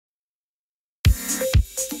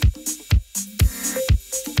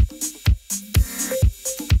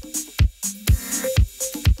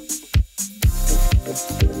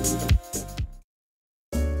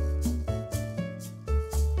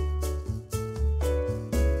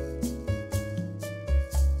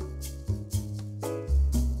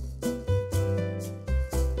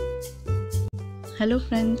Hello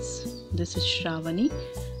friends, this is Shravani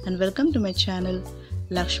and welcome to my channel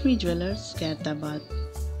Lakshmi Jewelers Khairthabad.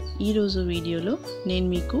 ఈ రోజు వీడియోలో నేను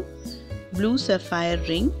మీకు blue sapphire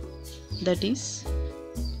ring that is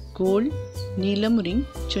gold నీలం ring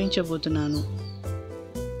చూపించబోతున్నాను.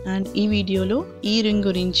 అండ్ ఈ వీడియోలో ఈ రింగ్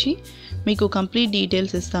గురించి మీకు కంప్లీట్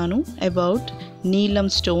డీటెయిల్స్ ఇస్తాను అబౌట్ నీలం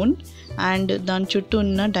స్టోన్ అండ్ దాని చుట్టూ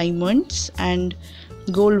ఉన్న డైమండ్స్ అండ్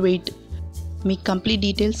గోల్డ్ వెయిట్. మీకు కంప్లీట్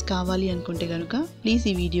డీటెయిల్స్ కావాలి అనుకుంటే కనుక ప్లీజ్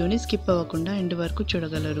ఈ వీడియోని స్కిప్ అవ్వకుండా ఎండ్ వరకు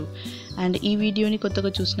చూడగలరు. అండ్ ఈ వీడియోని కొత్తగా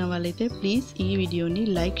చూసిన వాళ్ళైతే ప్లీజ్ ఈ వీడియోని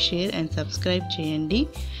లైక్, షేర్ అండ్ సబ్స్క్రైబ్ చేయండి.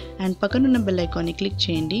 అండ్ పక్కనున్న బెల్ ఐకాన్ని క్లిక్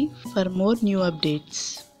చేయండి for more new updates.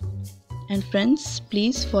 And friends,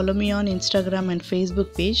 please follow me on Instagram and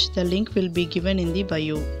Facebook page. The link will be given in the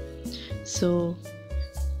bio. So,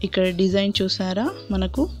 ఇక్కడ design చూసారా,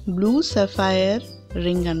 మనకు blue sapphire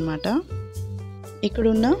ring అన్నమాట.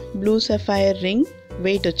 ఇక్కడున్న blue sapphire ring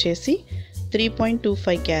wait వచ్చేసి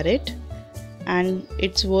 3.25 carrot and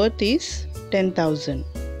it's worth is 10,000.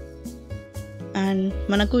 And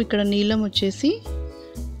మనకు ఇక్కడ నీలం వచ్చేసి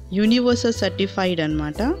యూనివర్సల్ సర్టిఫైడ్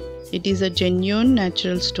అన్నమాట. It is a genuine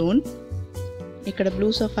natural stone. ఇక్కడ బ్లూ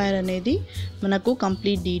సఫైర్ అనేది మనకు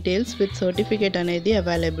కంప్లీట్ డీటెయిల్స్ విత్ సర్టిఫికేట్ అనేది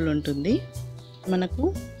అవైలబుల్ ఉంటుంది. మనకు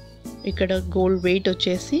ఇక్కడ గోల్డ్ వెయిట్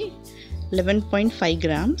వచ్చేసి 11.5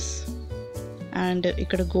 గ్రామ్స్. అండ్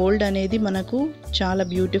ఇక్కడ గోల్డ్ అనేది మనకు చాలా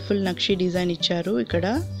బ్యూటిఫుల్ నక్షి డిజైన్ ఇచ్చారు ఇక్కడ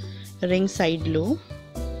రింగ్ సైడ్లో,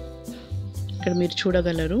 ఇక్కడ మీరు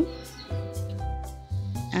చూడగలరు.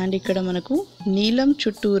 అండ్ ఇక్కడ మనకు నీలం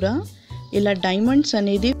చుట్టూరా ఇలా డైమండ్స్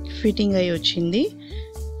అనేది ఫిట్టింగ్ అయి వచ్చింది.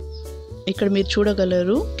 ఇక్కడ మీరు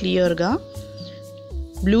చూడగలరు క్లియర్గా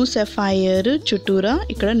బ్లూ సఫైర్ చుట్టూరా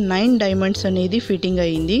ఇక్కడ 9 డైమండ్స్ అనేది ఫిట్టింగ్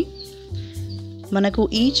అయ్యింది. మనకు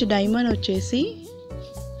ఈచ్ డైమండ్ వచ్చేసి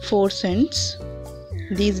 4 cents.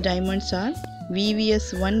 These diamonds are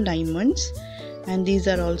VVS1 diamonds and these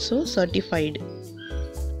are also certified.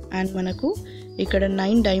 And మనకు ఇక్కడ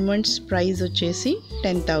 9 డైమండ్స్ ప్రైస్ వచ్చేసి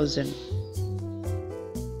 10,000.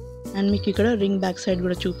 అండ్ మీకు ఇక్కడ రింగ్ బ్యాక్ సైడ్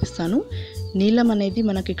కూడా చూపిస్తాను. నీలం అనేది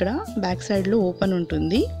మనకి ఇక్కడ బ్యాక్ సైడ్లో ఓపెన్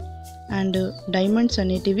ఉంటుంది అండ్ డైమండ్స్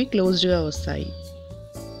అనేటివి క్లోజ్డ్గా వస్తాయి.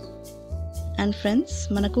 అండ్ ఫ్రెండ్స్,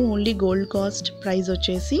 మనకు ఓన్లీ గోల్డ్ కాస్ట్ ప్రైస్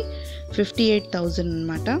వచ్చేసి 58,000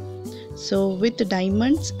 అన్నమాట. సో విత్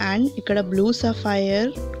డైమండ్స్ అండ్ ఇక్కడ బ్లూ సఫైర్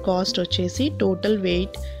కాస్ట్ వచ్చేసి టోటల్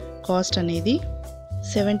వెయిట్ కాస్ట్ అనేది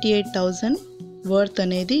 78,000 వర్త్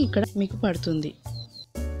అనేది ఇక్కడ మీకు పడుతుంది.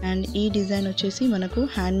 అండ్ ఈ డిజైన్ వచ్చేసి మనకు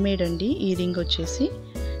హ్యాండ్ మేడ్ అండి ఈ రింగ్ వచ్చేసి.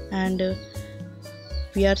 And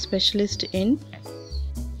we are specialist in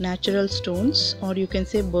natural stones, or you can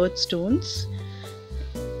say birth stones,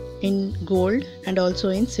 in gold and also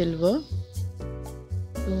in silver.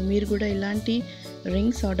 So మీరు కూడా ఇలాంటి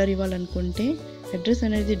రింగ్స్ ఆర్డర్ ఇవ్వాలనుకుంటే అడ్రస్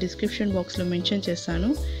అనేది డిస్క్రిప్షన్ బాక్స్లో మెన్షన్ చేస్తాను,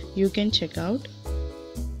 you can checkout.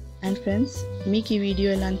 And friends, మీకు ఈ వీడియో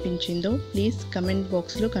ఎలా అనిపించిందో ప్లీజ్ కమెంట్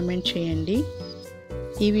బాక్స్లో కమెంట్ చేయండి.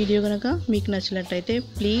 ఈ వీడియో కనుక మీకు నచ్చినట్లయితే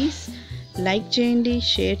ప్లీజ్ లైక్ చేయండి,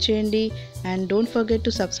 షేర్ చేయండి and don't forget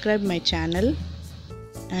to subscribe my channel.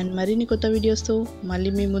 And మరిన్ని కొత్త వీడియోస్తో మళ్ళీ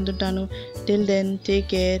మీ ముందుంటాను. Till then take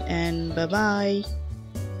care and bye.